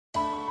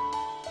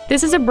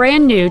This is a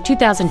brand new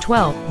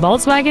 2012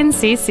 Volkswagen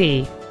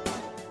CC.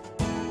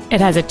 It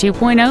has a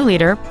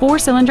 2.0-liter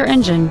four-cylinder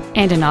engine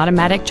and an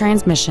automatic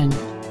transmission.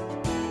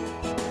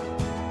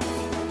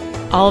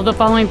 All of the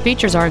following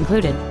features are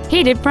included: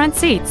 heated front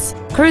seats,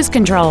 cruise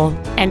control,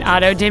 an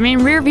auto-dimming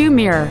rearview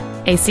mirror,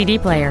 a CD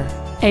player,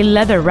 a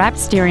leather-wrapped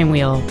steering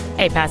wheel,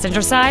 a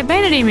passenger side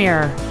vanity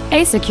mirror,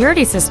 a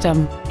security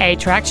system, a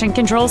traction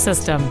control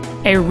system,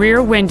 a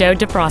rear window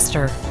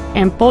defroster,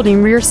 and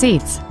folding rear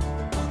seats.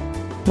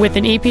 With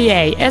an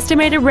EPA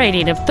estimated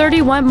rating of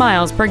 31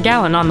 miles per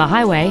gallon on the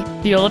highway,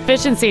 fuel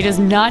efficiency does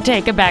not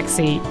take a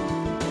backseat.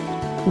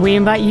 We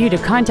invite you to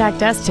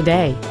contact us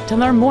today to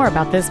learn more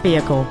about this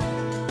vehicle.